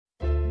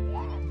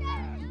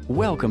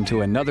Welcome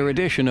to another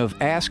edition of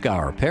Ask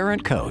Our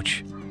Parent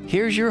Coach.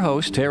 Here's your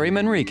host, Terry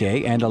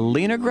Manrique and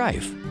Alina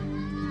Greif.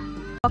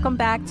 Welcome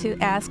back to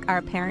Ask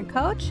Our Parent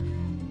Coach.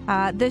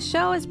 This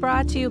show is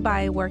brought to you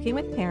by Working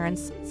with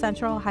Parents,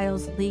 Central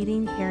Ohio's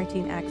leading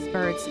parenting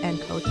experts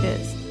and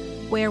coaches,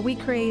 where we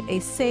create a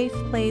safe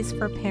place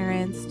for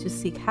parents to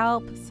seek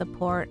help,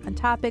 support on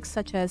topics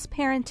such as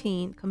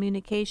parenting,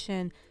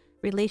 communication,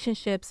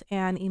 relationships,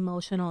 and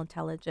emotional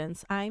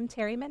intelligence. I'm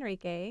Terry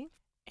Manrique.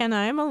 And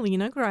I'm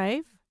Alina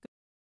Greif.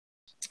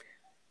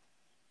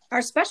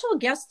 Our special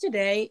guest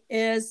today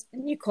is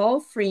Nicole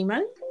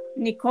Freeman.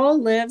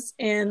 Nicole lives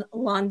in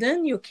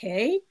London,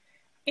 UK,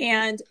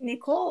 and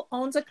Nicole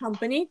owns a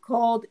company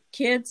called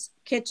Kids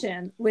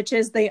Kitchen, which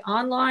is the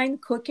online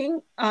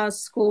cooking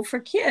school for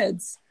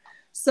kids.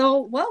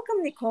 So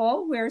welcome,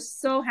 Nicole. We're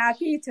so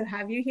happy to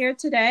have you here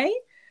today.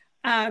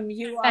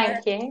 You are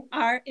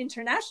our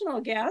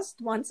international guest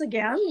once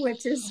again,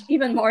 which is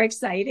even more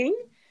exciting.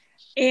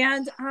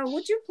 And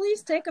would you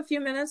please take a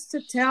few minutes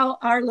to tell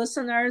our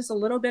listeners a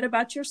little bit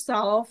about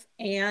yourself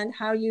and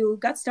how you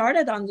got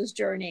started on this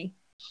journey?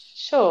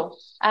 Sure.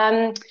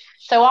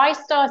 So I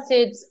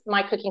started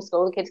my cooking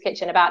school, the Kids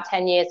Kitchen, about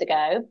 10 years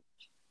ago.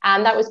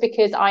 And that was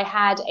because I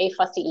had a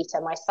fussy eater.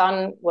 My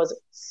son was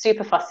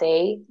super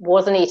fussy,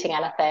 wasn't eating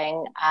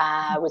anything,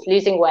 was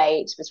losing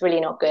weight, was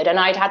really not good. And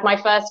I'd had my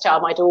first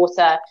child. My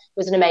daughter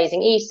was an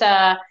amazing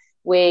eater.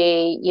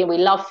 We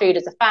love food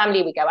as a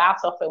family. We go out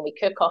often, we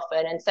cook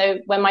often. And so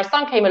when my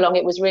son came along,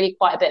 it was really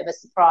quite a bit of a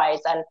surprise.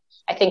 And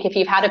I think if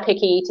you've had a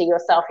picky eater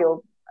yourself,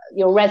 you'll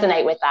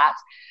resonate with that.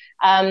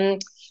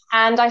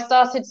 And I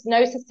started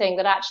noticing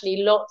that actually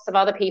lots of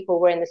other people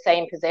were in the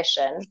same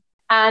position.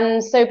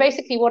 And so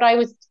basically what I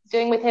was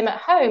doing with him at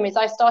home is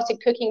I started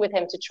cooking with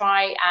him to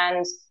try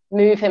and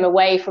move him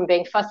away from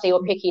being fussy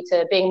or picky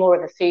to being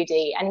more of a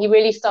foodie. And he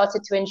really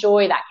started to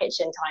enjoy that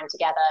kitchen time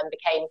together and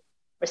became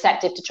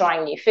receptive to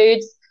trying new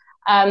foods.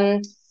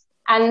 And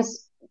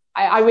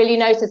I really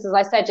noticed, as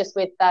I said, just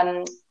with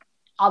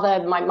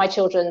my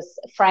children's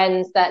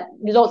friends, that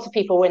lots of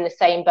people were in the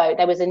same boat.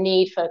 There was a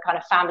need for kind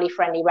of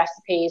family-friendly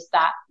recipes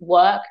that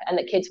work and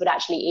that kids would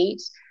actually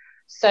eat.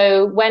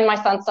 So when my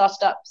son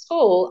started up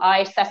school,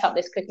 I set up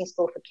this cooking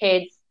school for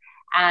kids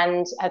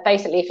and have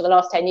basically for the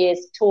last 10 years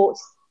taught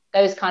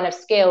those kind of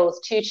skills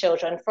to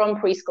children from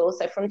preschool,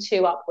 so from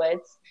 2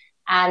 upwards.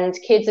 And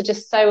kids are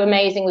just so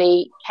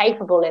amazingly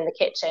capable in the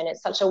kitchen.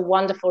 It's such a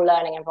wonderful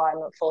learning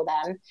environment for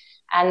them.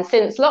 And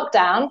since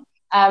lockdown,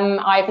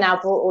 I've now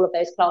brought all of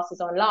those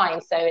classes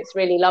online. So it's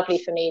really lovely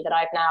for me that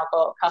I've now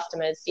got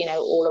customers,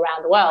 all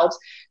around the world,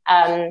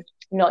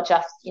 not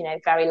just,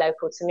 very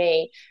local to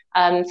me.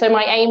 So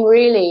my aim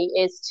really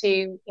is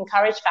to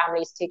encourage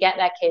families to get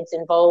their kids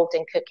involved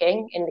in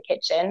cooking in the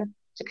kitchen,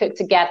 to cook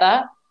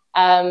together,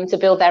 to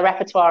build their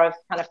repertoire of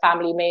kind of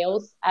family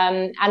meals.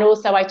 And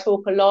also I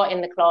talk a lot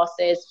in the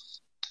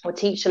classes or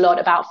teach a lot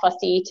about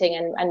fussy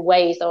eating and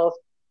ways of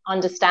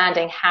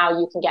understanding how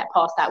you can get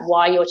past that,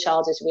 why your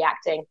child is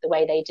reacting the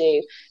way they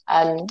do.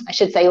 I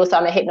should say also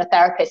I'm a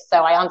hypnotherapist, so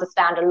I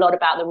understand a lot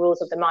about the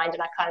rules of the mind,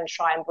 and I kind of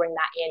try and bring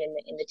that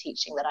in the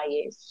teaching that I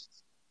use.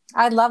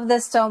 I love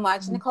this so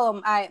much.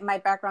 Nicole,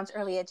 my background's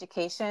early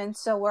education,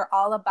 so we're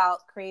all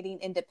about creating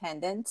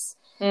independence.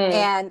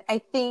 And I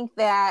think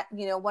that,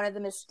 one of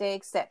the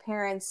mistakes that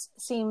parents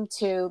seem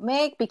to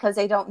make because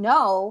they don't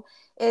know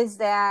is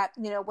that,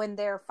 when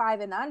they're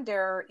 5 and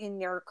under in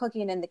your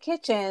cooking in the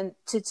kitchen,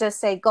 to just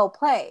say, go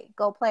play,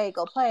 go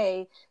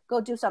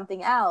do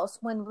something else,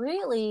 when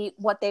really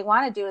what they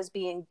want to do is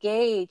be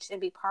engaged and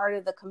be part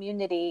of the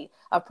community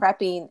of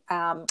prepping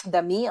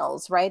the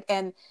meals, right?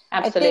 And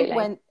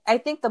absolutely. I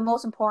think the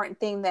most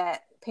important thing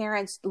that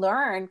parents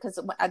learn, because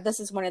this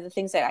is one of the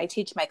things that I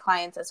teach my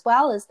clients as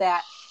well, is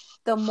that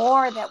the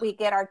more that we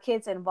get our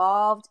kids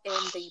involved in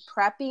the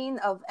prepping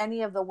of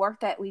any of the work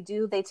that we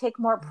do, they take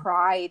more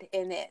pride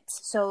in it.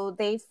 So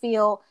they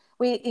feel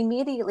we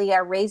immediately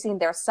are raising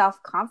their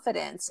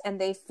self-confidence,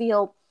 and they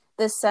feel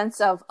this sense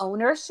of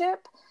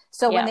ownership.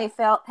 So when they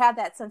have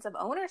that sense of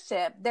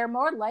ownership, they're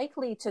more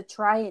likely to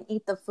try and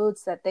eat the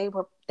foods that they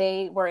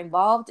were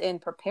involved in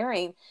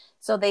preparing.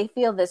 So they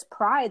feel this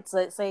pride,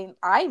 saying,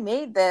 I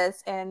made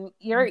this and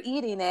you're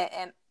eating it.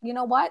 And you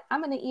know what?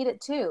 I'm going to eat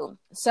it too.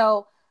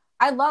 So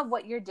I love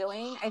what you're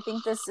doing. I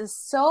think this is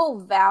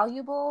so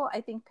valuable.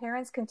 I think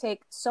parents can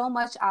take so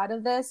much out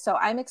of this. So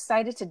I'm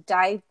excited to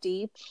dive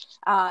deep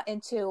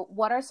into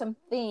what are some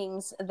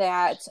things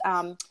that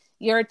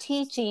you're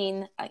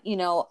teaching,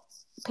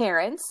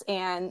 parents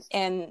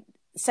and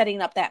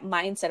setting up that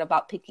mindset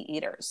about picky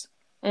eaters.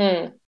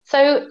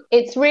 So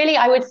it's really,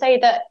 I would say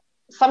that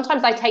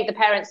sometimes I take the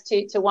parents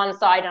to one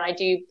side and I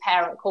do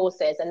parent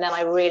courses and then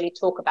I really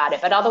talk about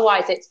it. But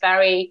otherwise it's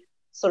very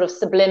sort of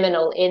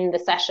subliminal in the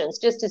sessions.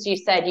 Just as you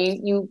said,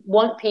 you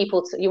want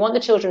the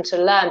children to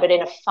learn, but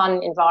in a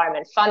fun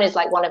environment. Fun is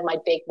like one of my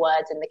big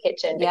words in the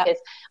kitchen, because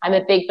I'm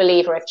a big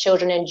believer if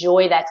children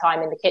enjoy their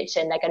time in the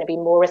kitchen, they're going to be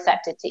more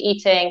receptive to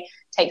eating,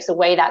 takes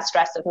away that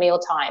stress of meal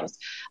times.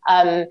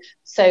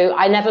 So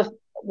I never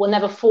we'll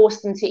never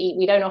force them to eat.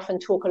 We don't often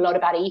talk a lot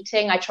about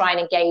eating. I try and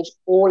engage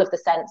all of the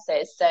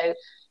senses. So,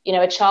 you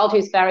know, a child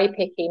who's very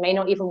picky may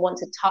not even want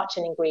to touch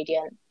an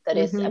ingredient that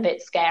is a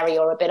bit scary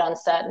or a bit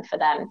uncertain for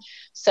them.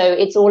 So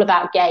it's all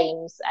about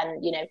games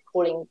and, you know,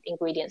 calling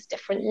ingredients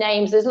different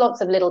names. There's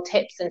lots of little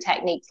tips and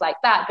techniques like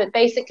that. But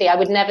basically, I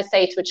would never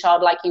say to a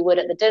child like you would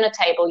at the dinner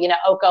table, you know,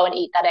 oh, go and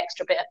eat that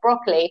extra bit of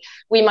broccoli.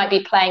 We might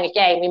be playing a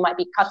game. We might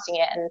be cutting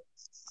it and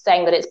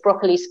saying that it's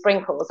broccoli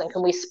sprinkles, and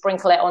can we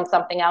sprinkle it on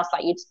something else,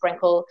 like you'd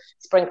sprinkle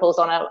sprinkles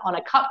on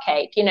a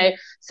cupcake, you know.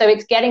 So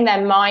it's getting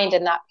their mind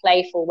in that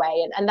playful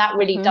way, and that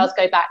really does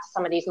go back to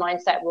some of these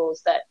mindset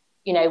rules that,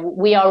 you know,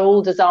 we are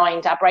all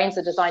designed, our brains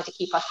are designed to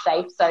keep us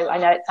safe. So I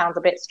know it sounds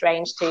a bit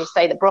strange to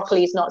say that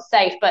broccoli is not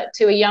safe, but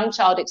to a young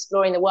child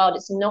exploring the world,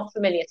 it's not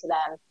familiar to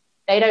them.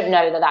 They don't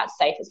know that that's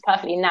safe. It's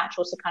perfectly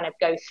natural to kind of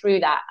go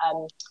through that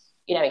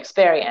you know,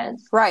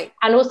 experience. Right.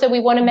 And also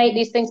we want to make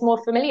these things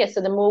more familiar. So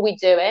the more we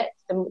do it,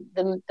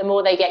 the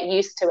more they get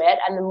used to it,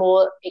 and the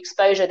more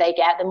exposure they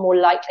get, the more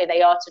likely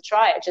they are to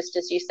try it, just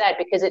as you said,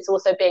 because it's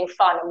also being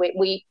fun. And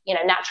we you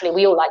know, naturally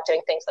we all like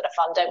doing things that are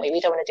fun, don't we? We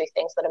don't want to do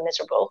things that are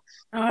miserable.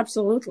 Oh,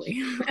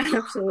 absolutely.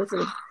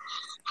 Absolutely.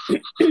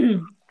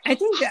 I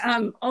think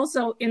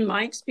also in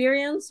my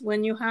experience,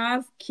 when you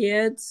have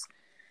kids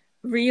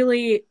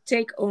really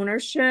take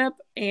ownership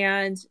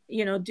and,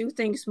 you know, do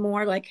things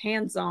more like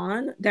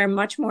hands-on, they're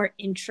much more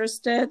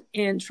interested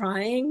in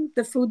trying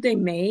the food they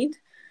made,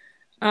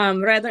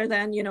 rather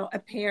than, you know, a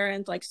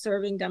parent like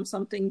serving them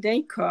something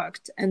they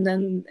cooked and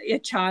then a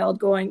child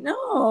going,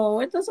 no,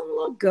 it doesn't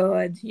look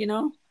good, you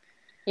know.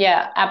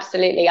 Yeah,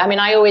 absolutely. I mean,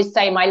 I always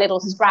say my little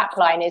strap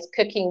line is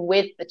cooking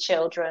with the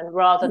children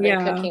rather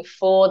than cooking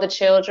for the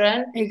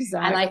children.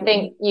 Exactly. And I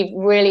think you've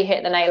really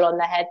hit the nail on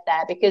the head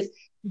there, because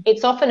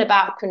it's often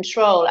about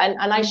control. And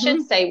I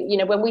should say, you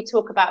know, when we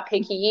talk about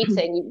picky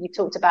eating, you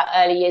talked about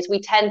early years, we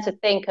tend to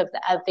think of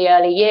the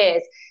early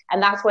years,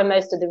 and that's where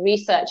most of the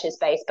research is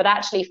based. But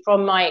actually,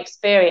 from my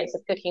experience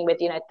of cooking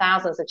with, you know,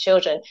 thousands of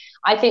children,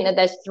 I think that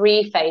there's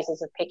 3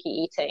 phases of picky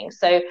eating.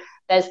 So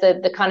there's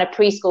the kind of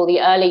preschool,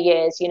 the early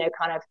years, you know,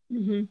 kind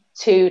of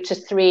 2 to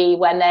 3,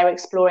 when they're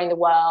exploring the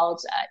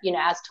world, you know,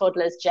 as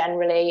toddlers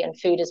generally, and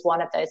food is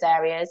one of those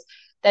areas.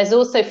 There's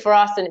also for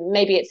us, and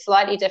maybe it's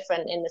slightly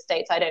different in the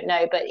States, I don't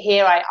know, but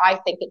here I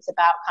think it's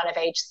about kind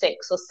of age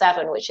 6 or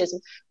 7, which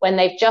is when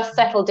they've just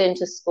settled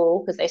into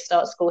school, because they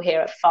start school here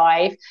at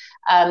 5.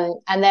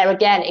 And they're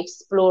again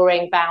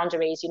exploring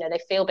boundaries. You know, they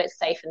feel a bit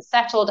safe and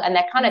settled, and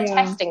they're kind of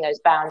testing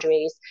those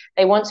boundaries.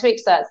 They want to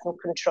exert some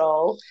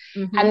control.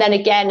 And then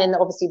again, in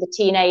obviously the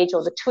teenage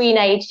or the tween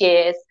age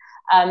years,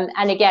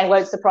 and again,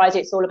 won't surprise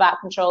you, it's all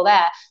about control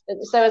there.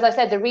 So as I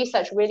said, the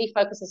research really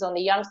focuses on the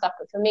young stuff,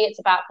 but for me, it's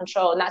about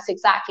control. And that's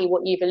exactly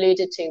what you've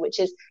alluded to, which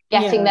is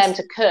getting them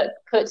to cook,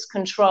 puts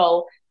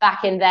control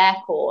back in their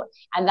court.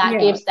 And that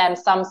gives them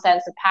some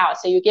sense of power.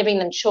 So you're giving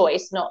them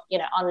choice, not, you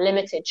know,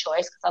 unlimited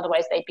choice, because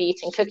otherwise they'd be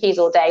eating cookies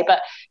all day. But,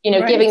 you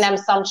know, giving them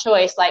some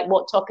choice, like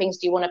what toppings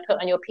do you want to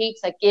put on your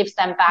pizza, gives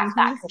them back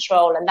that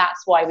control. And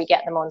that's why we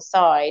get them on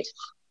side.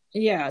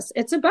 Yes,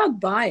 it's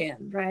about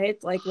buy-in,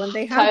 right? Like when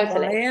they have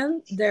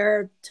buy-in,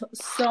 they're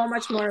so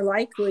much more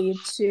likely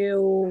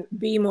to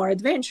be more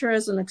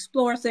adventurous and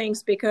explore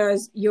things,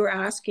 because you're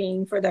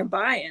asking for their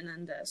buy-in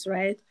in this,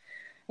 right?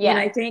 Yeah. And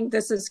I think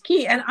this is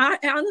key. And I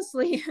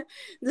honestly,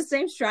 the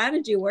same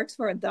strategy works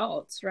for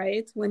adults,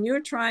 right? When you're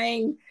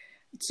trying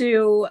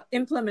to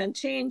implement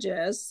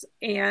changes,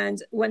 and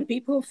when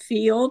people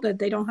feel that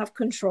they don't have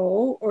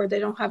control or they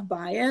don't have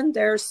buy-in,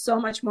 they're so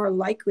much more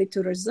likely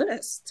to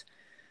resist.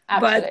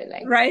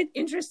 Absolutely. But, right,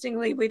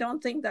 interestingly, we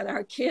don't think that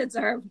our kids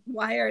are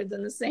wired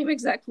in the same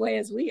exact way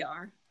as we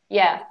are.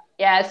 Yeah,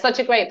 it's such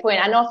a great point.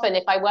 And often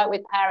if I work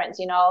with parents,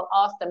 you know, I'll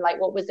ask them, like,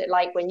 what was it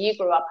like when you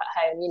grew up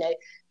at home? You know,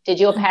 did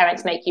your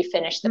parents make you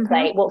finish the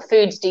plate? What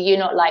foods do you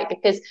not like?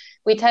 Because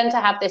we tend to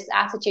have this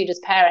attitude as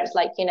parents,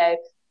 like, you know,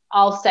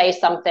 I'll say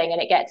something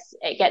and it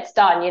gets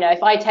done. You know,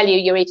 if I tell you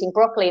you're eating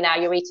broccoli now,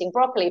 you're eating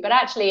broccoli. But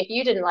actually, if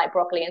you didn't like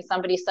broccoli and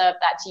somebody served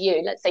that to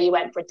you, let's say you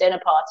went for a dinner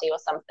party or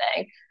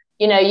something,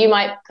 you know, you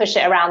might push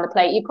it around the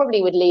plate. You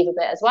probably would leave a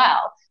bit as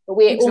well. But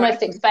we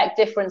almost expect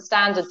different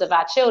standards of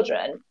our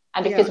children.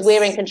 And because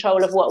we're in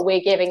control of what we're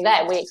giving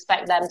them, we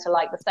expect them to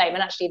like the same.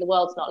 And actually, the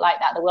world's not like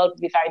that. The world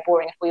would be very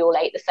boring if we all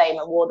ate the same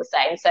and wore the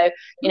same. So,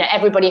 you know,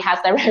 everybody has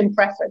their own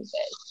preferences.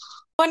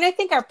 And I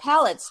think our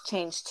palates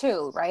change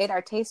too, right?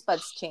 Our taste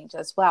buds change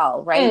as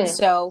well, right?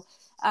 So,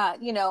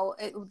 you know,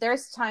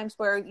 there's times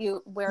where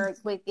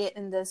we get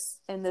in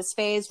this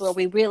phase where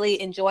we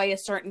really enjoy a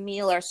certain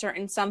meal or a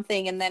certain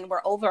something, and then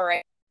we're over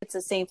it. It's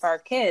the same for our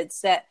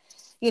kids, that,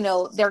 you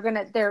know,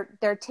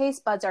 their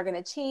taste buds are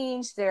gonna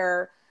change.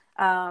 They're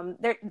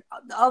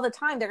all the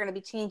time they're going to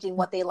be changing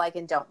what they like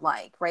and don't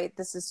like, right?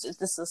 This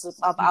is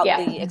about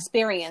the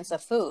experience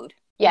of food.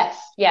 Yes.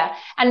 Yeah.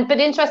 But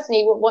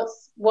interestingly, what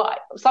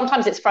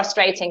sometimes it's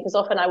frustrating, because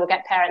often I will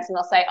get parents and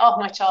they'll say, oh,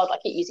 my child, I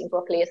keep using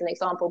broccoli as an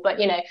example, but,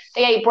 you know,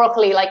 they ate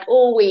broccoli like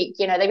all week,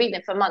 you know, they've eaten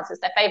it for months. It's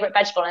their favorite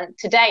vegetable. And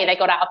today they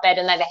got out of bed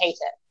and then they hate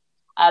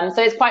it.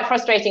 So it's quite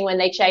frustrating when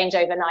they change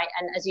overnight.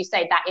 And as you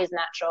say, that is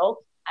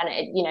natural. And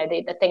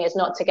the thing is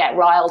not to get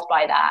riled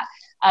by that.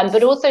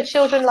 But also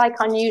children like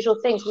unusual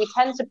things. We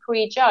tend to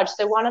prejudge.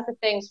 So one of the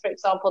things, for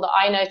example, that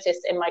I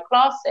noticed in my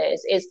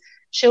classes is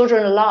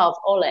children love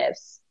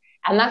olives.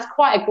 And that's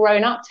quite a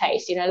grown-up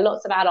taste.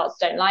 Lots of adults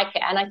don't like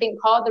it. And I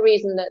think part of the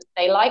reason that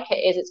they like it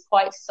is it's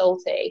quite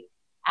salty.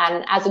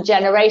 And as a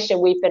generation,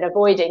 we've been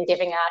avoiding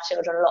giving our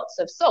children lots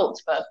of salt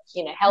for,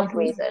 health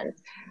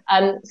reasons.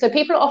 So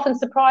people are often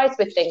surprised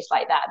with things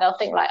like that. They'll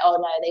think like, oh,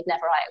 no, they'd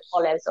never like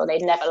olives, or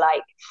they'd never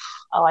like,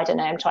 oh, I don't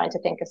know, I'm trying to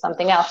think of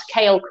something else.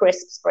 Kale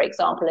crisps, for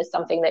example, is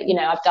something that,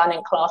 I've done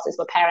in classes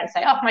where parents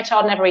say, oh, my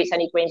child never eats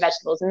any green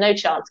vegetables, no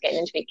chance getting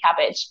them to eat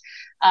cabbage.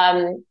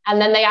 And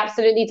then they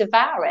absolutely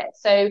devour it.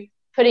 So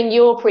putting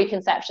your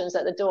preconceptions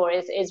at the door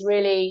is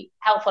really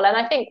helpful, and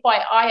I think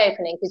quite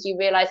eye-opening, because you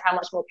realize how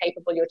much more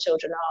capable your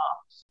children are.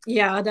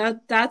 Yeah,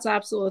 that's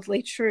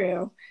absolutely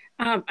true.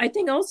 I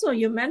think also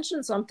you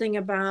mentioned something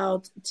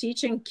about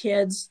teaching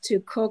kids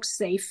to cook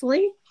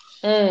safely,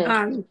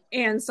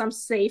 and some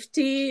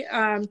safety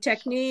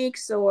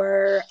techniques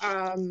or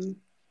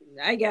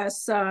I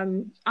guess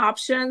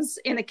options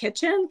in the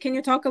kitchen. Can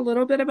you talk a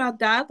little bit about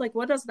that? Like,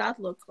 what does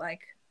that look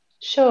like?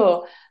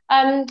 Sure.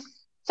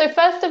 So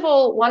first of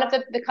all, one of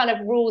the kind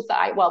of rules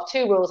that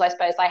two rules I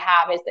suppose I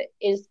have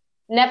is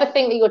never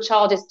think that your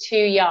child is too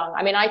young.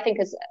 I mean, I think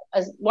as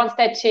once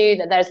they're two,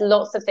 that there's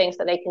lots of things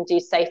that they can do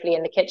safely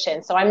in the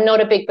kitchen. So I'm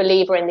not a big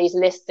believer in these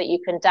lists that you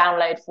can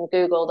download from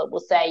Google that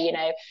will say,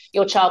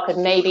 your child could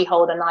maybe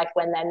hold a knife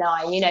when they're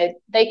 9.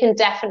 They can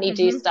definitely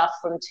do stuff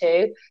from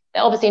 2.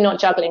 They're obviously not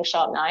juggling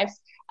sharp knives.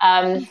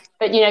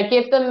 But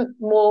give them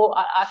more.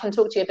 I can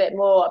talk to you a bit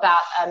more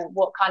about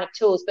what kind of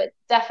tools, but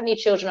definitely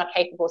children are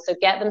capable. So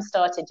get them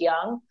started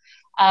young.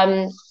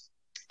 And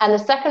the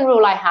second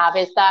rule I have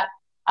is that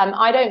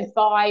I don't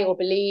buy or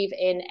believe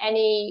in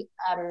any,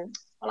 when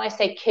I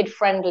say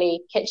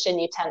kid-friendly kitchen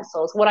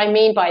utensils, what I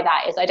mean by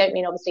that is I don't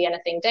mean obviously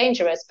anything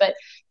dangerous, but,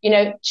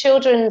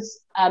 children's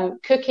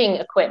cooking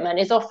equipment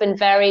is often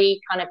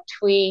very kind of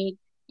twee,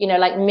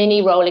 like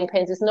mini rolling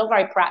pins. It's not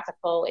very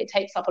practical. It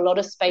takes up a lot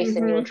of space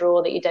in your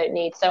drawer that you don't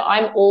need. So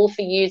I'm all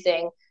for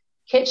using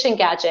kitchen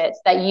gadgets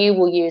that you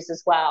will use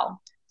as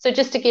well. So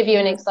just to give you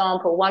an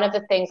example, one of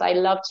the things I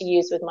love to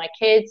use with my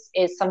kids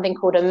is something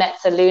called a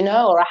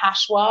mezzaluna or a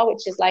hachoir,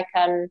 which is like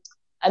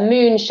a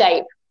moon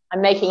shape.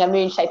 I'm making a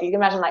moon shape. You can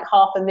imagine like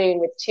half a moon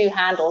with 2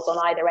 handles on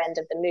either end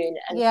of the moon.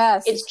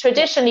 And it's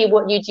traditionally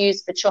what you'd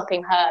use for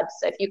chopping herbs.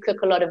 So if you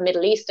cook a lot of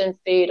Middle Eastern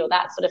food or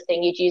that sort of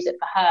thing, you'd use it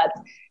for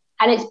herbs.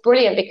 And it's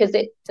brilliant because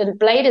the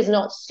blade is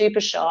not super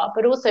sharp,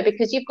 but also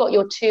because you've got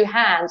your 2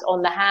 hands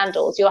on the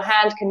handles, your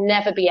hand can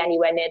never be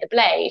anywhere near the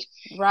blade.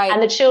 Right.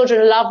 And the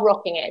children love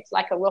rocking it. It's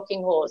like a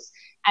rocking horse.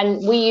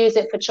 And we use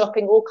it for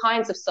chopping all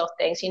kinds of soft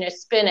things,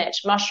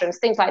 spinach, mushrooms,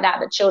 things like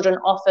that children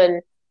often,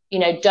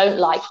 don't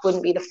like,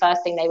 wouldn't be the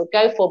first thing they would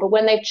go for. But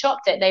when they've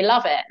chopped it, they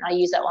love it. And I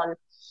use it on,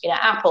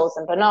 apples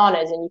and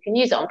bananas, and you can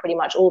use it on pretty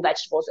much all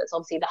vegetables. It's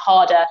obviously the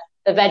harder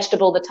the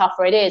vegetable, the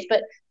tougher it is.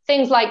 But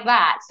things like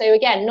that. So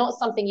again, not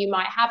something you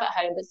might have at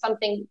home, but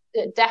something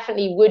that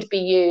definitely would be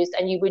used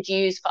and you would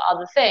use for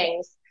other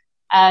things.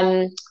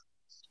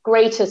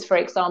 Graters, for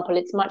example,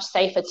 it's much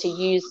safer to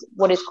use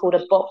what is called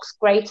a box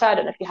grater. I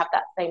don't know if you have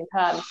that same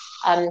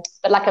term,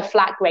 but like a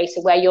flat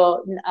grater where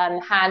your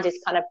hand is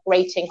kind of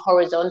grating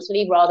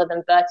horizontally rather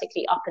than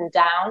vertically up and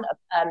down,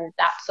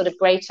 that sort of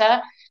grater,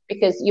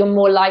 because you're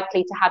more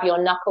likely to have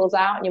your knuckles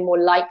out and you're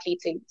more likely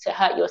to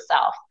hurt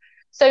yourself.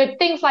 So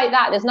things like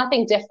that, there's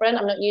nothing different.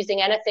 I'm not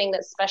using anything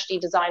that's specially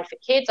designed for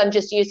kids. I'm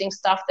just using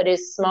stuff that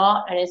is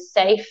smart and is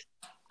safe.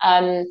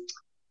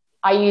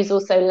 I use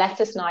also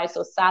lettuce knives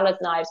or salad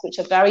knives, which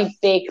are very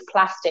big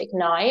plastic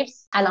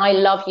knives. And I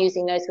love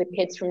using those with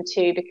kids from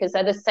 2 because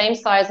they're the same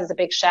size as a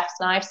big chef's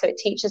knife. So it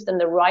teaches them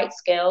the right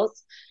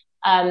skills.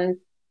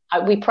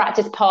 We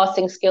practice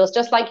passing skills,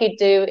 just like you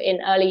do in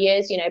early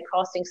years,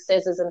 passing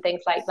scissors and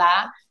things like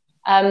that.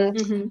 And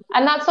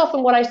that's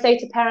often what I say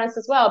to parents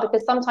as well,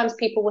 because sometimes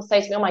people will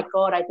say to me, oh my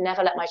God, I'd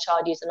never let my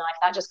child use a knife.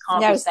 That just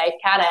can't be safe,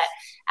 can it?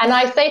 And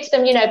I say to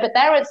them, but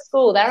they're at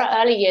school, they're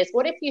at early years.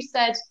 What if you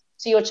said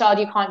to your child,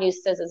 you can't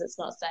use scissors, it's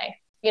not safe?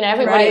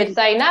 Everybody would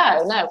say,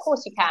 no, of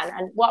course you can.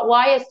 And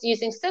why is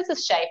using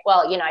scissors safe?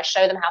 Well, I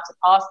show them how to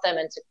pass them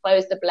and to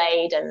close the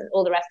blade and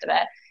all the rest of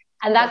it.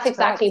 And that's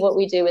exactly what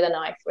we do with a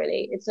knife,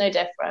 really. It's no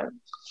different.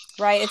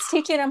 Right. It's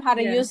teaching them how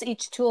to use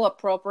each tool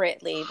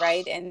appropriately,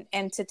 right?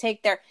 And to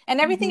take and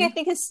everything I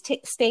think is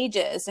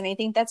stages. And I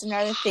think that's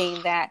another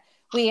thing that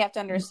we have to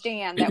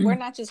understand, that we're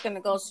not just going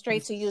to go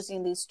straight to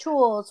using these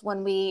tools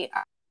when we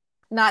are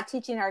not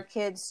teaching our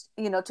kids,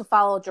 to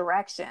follow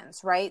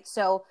directions, right?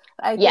 So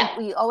I think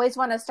we always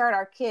want to start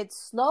our kids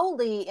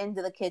slowly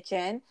into the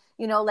kitchen.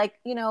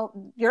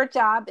 Your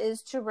job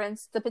is to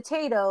rinse the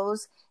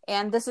potatoes,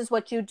 and this is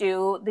what you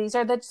do. These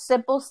are the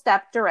simple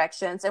step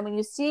directions. And when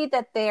you see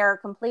that they're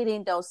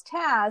completing those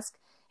tasks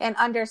and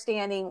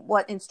understanding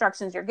what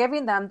instructions you're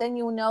giving them, then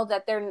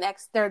that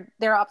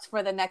they're up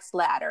for the next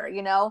ladder,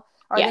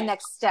 or the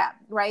next step,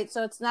 right?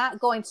 So it's not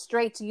going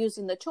straight to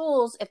using the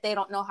tools if they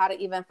don't know how to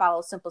even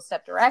follow simple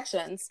step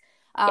directions.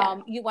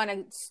 You want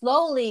to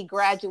slowly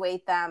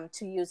graduate them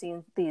to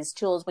using these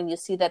tools when you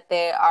see that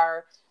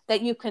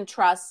that you can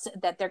trust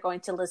that they're going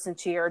to listen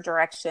to your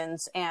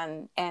directions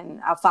and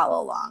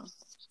follow along.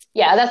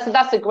 Yeah,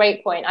 that's a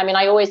great point. I mean,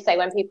 I always say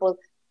when people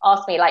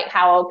ask me like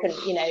how old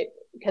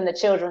can the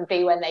children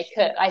be when they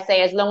cook, I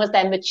say as long as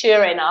they're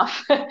mature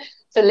enough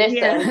to listen.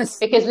 Yes.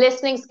 Because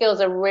listening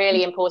skills are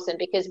really important,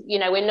 because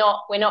we're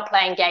not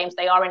playing games.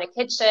 They are in a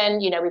kitchen,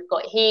 we've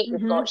got heat,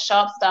 we've got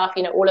sharp stuff,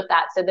 all of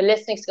that. So the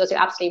listening skills,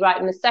 you're absolutely right.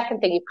 And the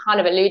second thing you've kind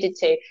of alluded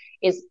to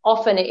is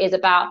often it is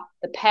about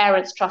the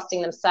parents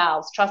trusting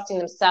themselves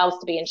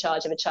to be in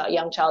charge of a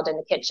young child in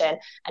the kitchen,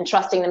 and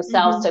trusting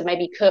themselves to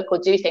maybe cook or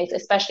do things,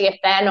 especially if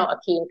they're not a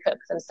keen cook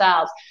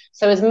themselves.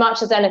 So as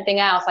much as anything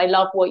else, I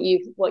love what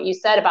you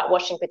said about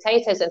washing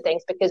potatoes and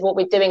things, because what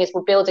we're doing is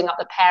we're building up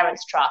the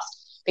parents'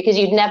 trust, because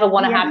you'd never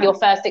want to have your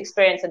first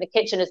experience in the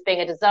kitchen as being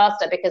a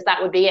disaster, because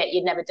that would be it.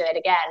 You'd never do it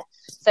again.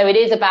 So it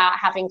is about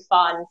having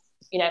fun,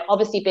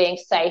 obviously being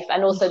safe.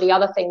 And also the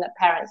other thing that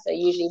parents are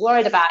usually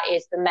worried about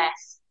is the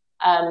mess.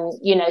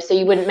 So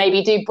you wouldn't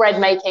maybe do bread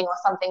making or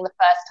something the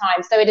first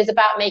time. So it is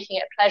about making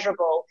it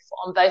pleasurable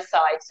on both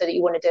sides so that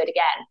you want to do it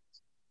again.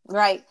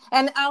 Right.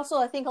 And also,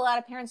 I think a lot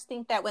of parents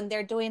think that when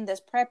they're doing this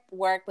prep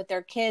work with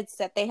their kids,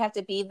 that they have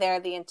to be there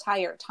the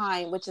entire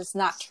time, which is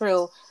not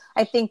true.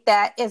 I think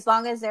that as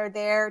long as they're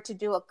there to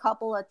do a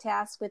couple of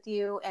tasks with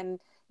you, and,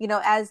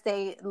 as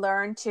they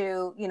learn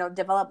to,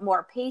 develop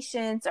more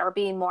patience or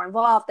being more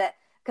involved,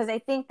 because I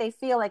think they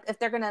feel like if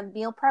they're going to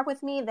meal prep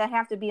with me, they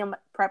have to be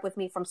prep with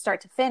me from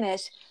start to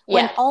finish.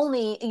 When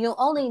you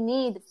only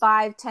need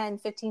 5, 10,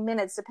 15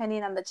 minutes,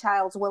 depending on the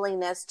child's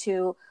willingness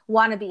to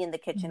want to be in the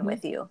kitchen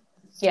with you.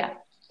 Yeah,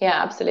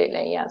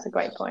 absolutely. Yeah, it's a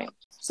great point.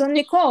 So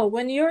Nicole,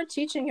 when you're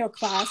teaching your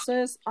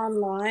classes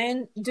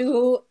online,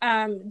 do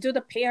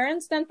the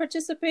parents then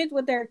participate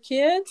with their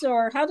kids,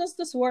 or how does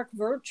this work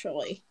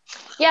virtually?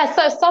 Yeah,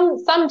 so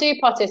some do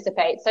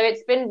participate. So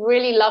it's been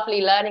really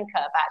lovely learning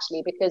curve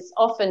actually, because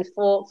often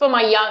for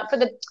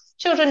the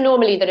children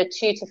normally that are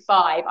 2 to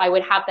 5, I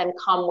would have them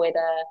come with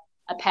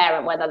a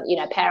parent, whether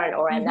parent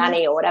or a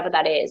nanny or whatever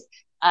that is,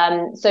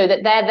 so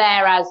that they're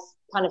there as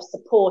kind of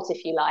support,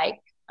 if you like.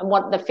 And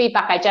what the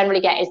feedback I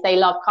generally get is they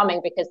love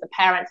coming because the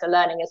parents are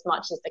learning as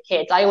much as the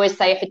kids. I always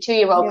say if a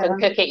 2-year-old can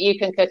cook it, you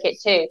can cook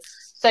it too.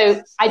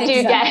 So I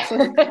do get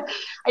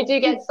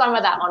some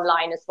of that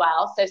online as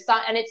well.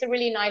 And it's a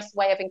really nice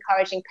way of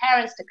encouraging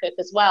parents to cook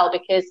as well,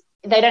 because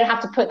they don't have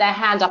to put their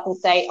hand up and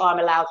say, oh, I'm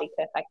a lousy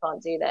cook, I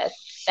can't do this.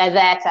 They're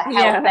there to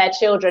help their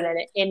children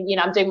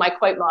I'm doing my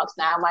quote marks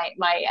now,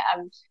 my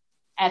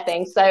air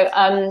thing.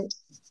 So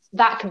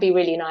that can be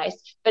really nice.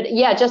 But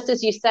yeah, just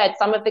as you said,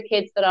 some of the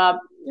kids that are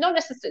not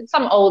necessarily,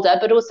 some older,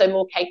 but also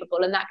more capable,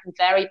 and that can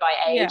vary by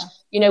age,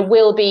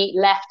 will be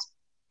left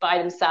by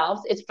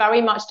themselves. It very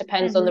much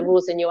depends on the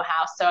rules in your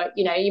house. So,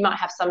 you might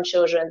have some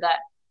children that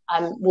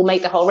will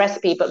make the whole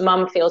recipe, but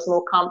mum feels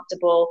more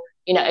comfortable,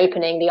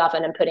 opening the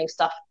oven and putting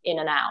stuff in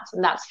and out,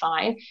 and that's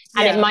fine.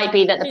 And it might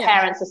be that the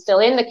parents are still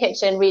in the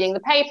kitchen reading the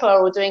paper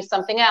or doing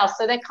something else.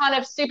 So they're kind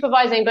of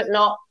supervising, but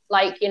not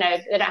like, they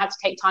don't have to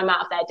take time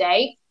out of their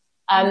day.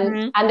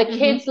 And the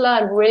kids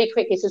learn really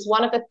quickly. This is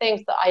one of the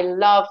things that I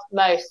love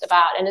most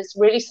about, and it's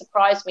really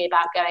surprised me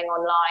about going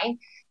online.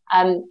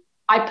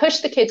 I push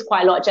the kids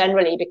quite a lot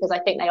generally because I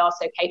think they are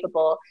so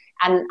capable.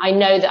 And I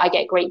know that I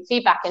get great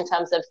feedback in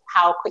terms of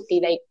how quickly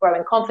they grow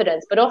in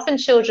confidence. But often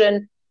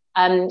children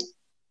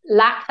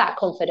lack that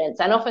confidence.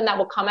 And often that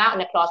will come out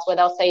in a class where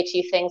they'll say to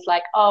you things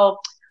like, oh,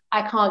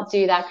 I can't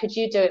do that. Could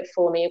you do it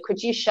for me? Or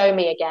could you show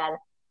me again?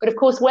 But of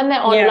course, when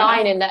they're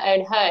online in their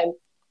own home,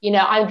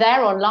 I'm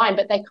there online,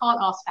 but they can't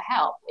ask for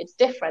help. It's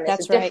different.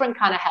 It's a different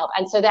kind of help.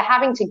 And so they're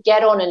having to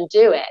get on and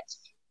do it.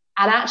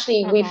 And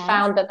actually, we've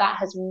found that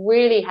has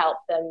really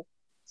helped them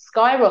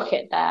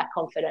skyrocket their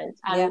confidence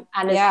and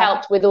has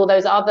helped with all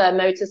those other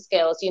motor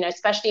skills,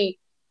 especially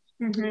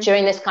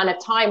during this kind of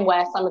time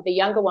where some of the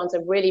younger ones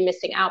are really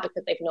missing out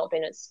because they've not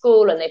been at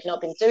school and they've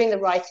not been doing the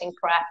writing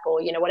prep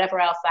or,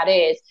 whatever else that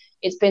is.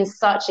 It's been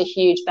such a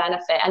huge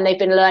benefit, and they've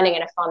been learning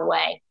in a fun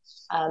way.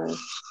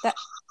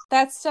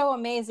 That's so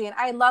amazing.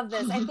 I love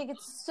this. I think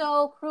it's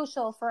so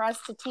crucial for us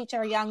to teach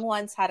our young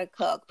ones how to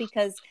cook,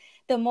 because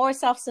the more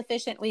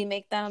self-sufficient we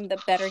make them, the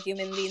better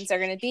human beings they're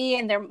going to be,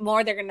 and they're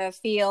going to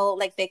feel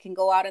like they can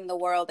go out in the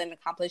world and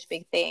accomplish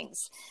big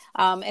things.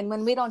 And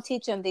when we don't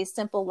teach them these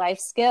simple life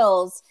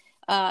skills,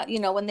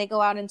 when they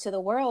go out into the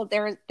world, they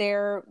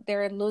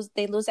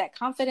lose that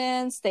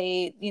confidence.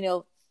 They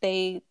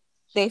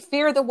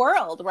fear the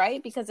world,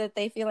 right? Because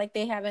they feel like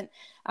they haven't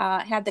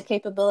had the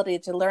capability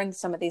to learn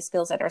some of these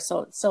skills that are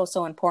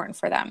so important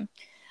for them.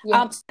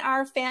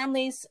 Our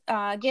families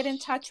get in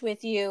touch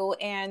with you,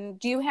 and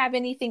do you have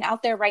anything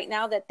out there right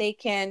now that they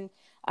can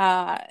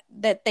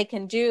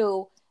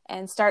do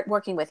and start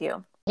working with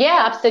you?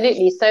 Yeah,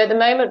 absolutely. So at the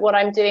moment, what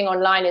I'm doing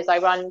online is I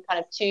run kind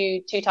of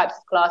two types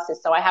of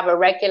classes. So I have a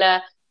regular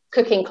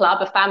cooking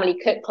club, a family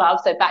cook club.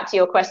 So back to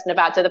your question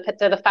about do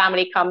the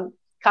family come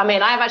come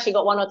in. I have actually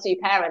got one or two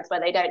parents where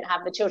they don't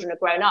have, the children are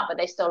grown up, but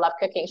they still love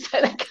cooking.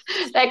 So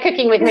they're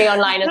cooking with me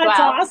online as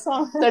That's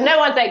well. awesome. So no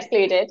one's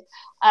excluded.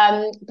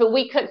 But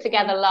we cook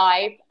together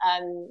live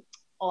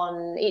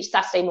on each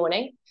Saturday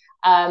morning.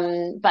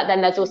 But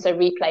then there's also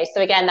replays.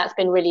 So again, that's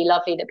been really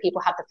lovely that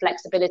people have the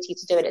flexibility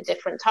to do it at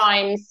different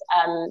times.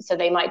 So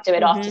they might do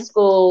it after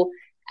school.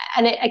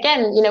 And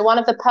again, one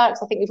of the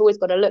perks, I think we've always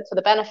got to look for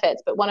the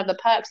benefits, but one of the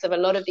perks of a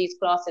lot of these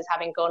classes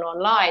having gone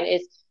online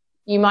is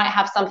you might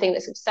have something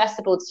that's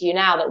accessible to you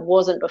now that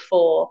wasn't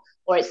before,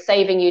 or it's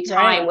saving you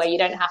time where you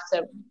don't have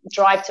to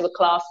drive to a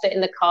class, sit in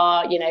the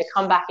car,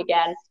 come back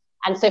again.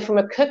 And so from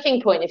a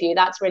cooking point of view,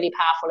 that's really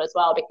powerful as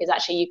well, because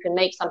actually you can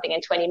make something in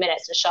 20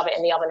 minutes and shove it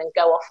in the oven and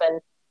go off and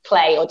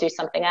play or do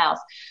something else.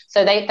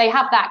 So they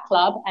have that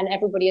club, and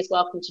everybody is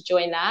welcome to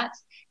join that.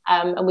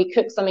 And we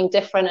cook something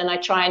different, and I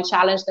try and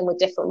challenge them with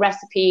different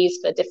recipes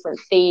for different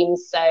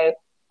themes. So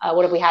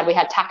what have we had? We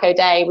had Taco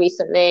Day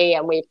recently,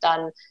 and we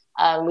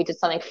did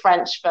something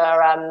French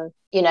for,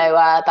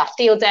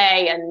 Bastille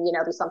Day, and,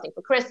 do something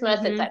for Christmas,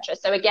 etc.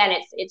 So again,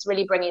 it's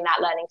really bringing that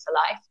learning to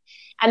life.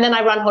 And then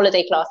I run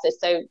holiday classes.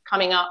 So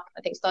coming up,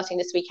 I think starting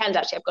this weekend,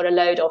 actually, I've got a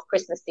load of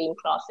Christmas themed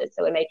classes.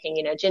 So we're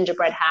making,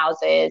 gingerbread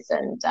houses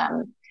and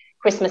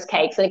Christmas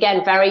cakes. And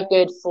again, very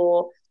good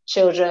for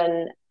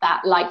children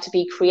that like to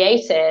be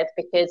creative,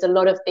 because a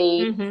lot of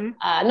the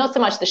not so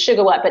much the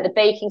sugar work, but the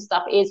baking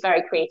stuff is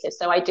very creative.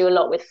 So I do a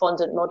lot with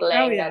fondant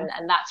modeling,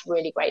 and that's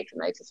really great for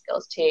motor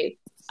skills too.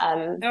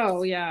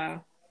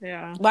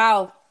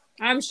 Wow.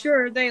 I'm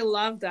sure they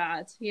love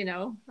that.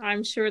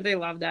 I'm sure they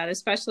love that,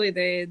 especially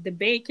the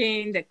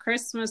baking, the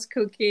Christmas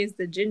cookies,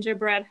 the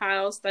gingerbread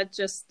house.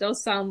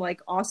 Those sound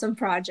like awesome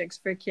projects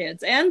for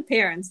kids and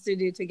parents to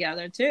do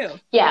together too.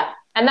 Yeah.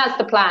 And that's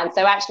the plan.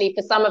 So actually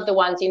for some of the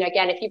ones,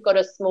 again, if you've got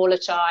a smaller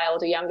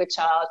child or younger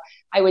child,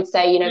 I would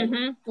say,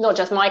 not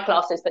just my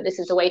classes, but this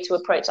is a way to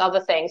approach other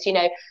things,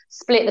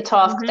 split the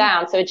tasks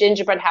down. So a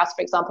gingerbread house,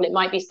 for example, it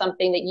might be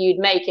something that you'd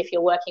make if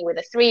you're working with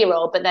a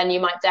 3-year-old, but then you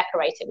might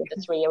decorate it with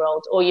the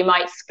 3-year-old, or you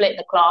might split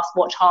the class,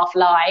 watch half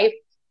live,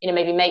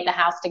 maybe make the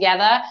house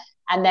together,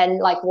 and then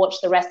watch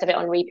the rest of it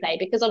on replay,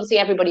 because obviously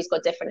everybody's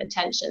got different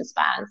attention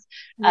spans.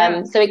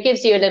 So it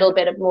gives you a little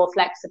bit of more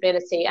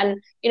flexibility, and,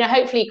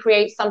 hopefully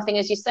create something,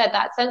 as you said,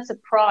 that sense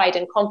of pride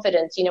and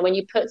confidence, when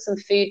you put some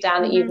food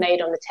down that you've made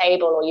on the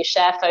table, or you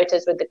share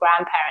photos with the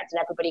grandparents and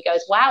everybody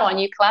goes, wow, aren't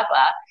you clever?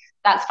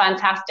 That's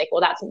fantastic.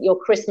 Or that's your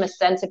Christmas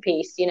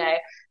centerpiece.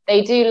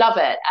 They do love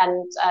it.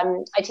 And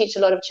I teach a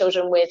lot of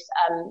children with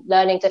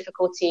learning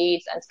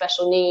difficulties and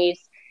special needs.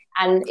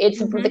 And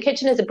the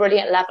kitchen is a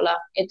brilliant leveler.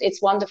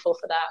 It's wonderful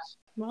for that.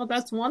 Well,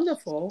 that's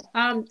wonderful.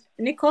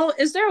 Nicole,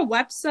 is there a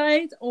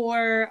website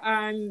or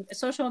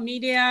social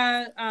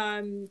media,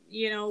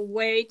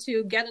 way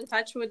to get in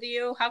touch with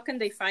you? How can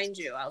they find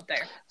you out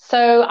there?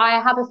 So I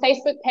have a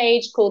Facebook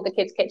page called The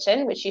Kids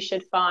Kitchen, which you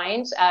should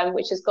find,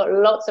 which has got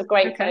lots of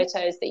great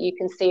photos that you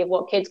can see of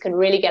what kids can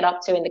really get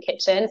up to in the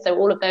kitchen. So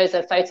all of those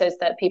are photos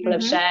that people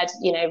have shared,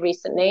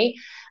 recently.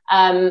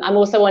 I'm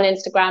also on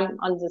Instagram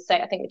under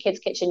I think The Kids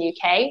Kitchen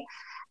UK.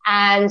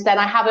 And then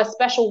I have a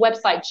special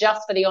website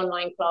just for the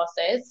online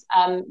classes,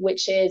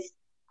 which is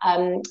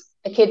the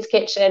Kids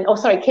Kitchen,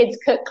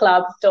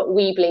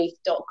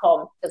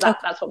 kidscookclub.weebly.com, because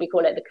that's what we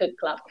call it, the Cook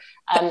Club.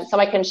 So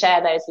I can share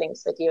those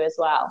links with you as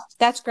well.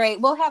 That's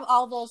great. We'll have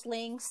all those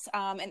links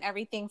and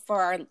everything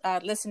for our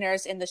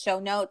listeners in the show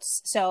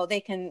notes, so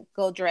they can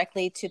go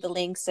directly to the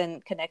links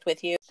and connect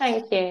with you.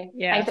 Thank you.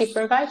 Yes. Thank you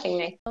for inviting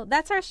me. Well,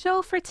 that's our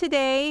show for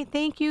today.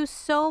 Thank you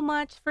so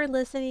much for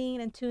listening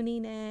and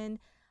tuning in.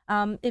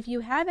 If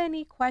you have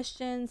any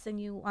questions and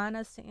you want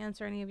us to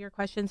answer any of your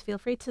questions, feel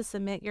free to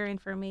submit your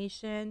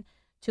information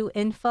to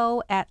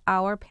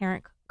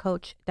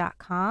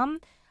info@ourparentcoach.com.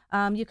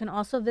 You can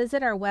also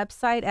visit our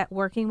website at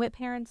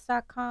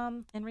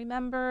workingwithparents.com. And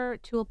remember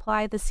to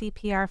apply the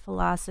CPR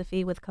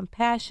philosophy with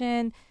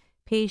compassion,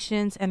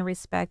 patience, and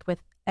respect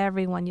with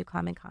everyone you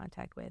come in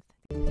contact with.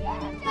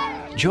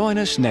 Join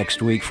us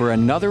next week for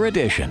another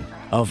edition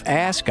of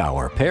Ask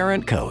Our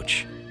Parent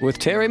Coach with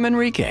Terry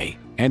Manrique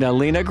and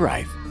Alina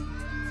Greif.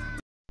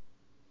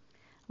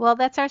 Well,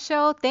 that's our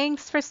show.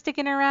 Thanks for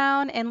sticking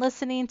around and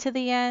listening to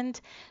the end.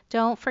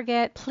 Don't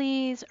forget,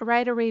 please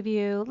write a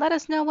review. Let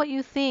us know what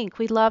you think.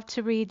 We'd love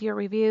to read your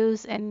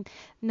reviews and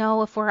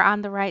know if we're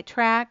on the right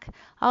track.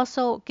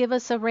 Also, give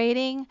us a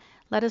rating.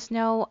 Let us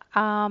know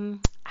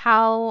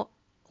how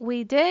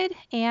we did.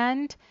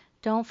 And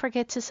don't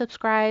forget to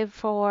subscribe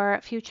for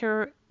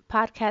future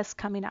podcasts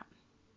coming up.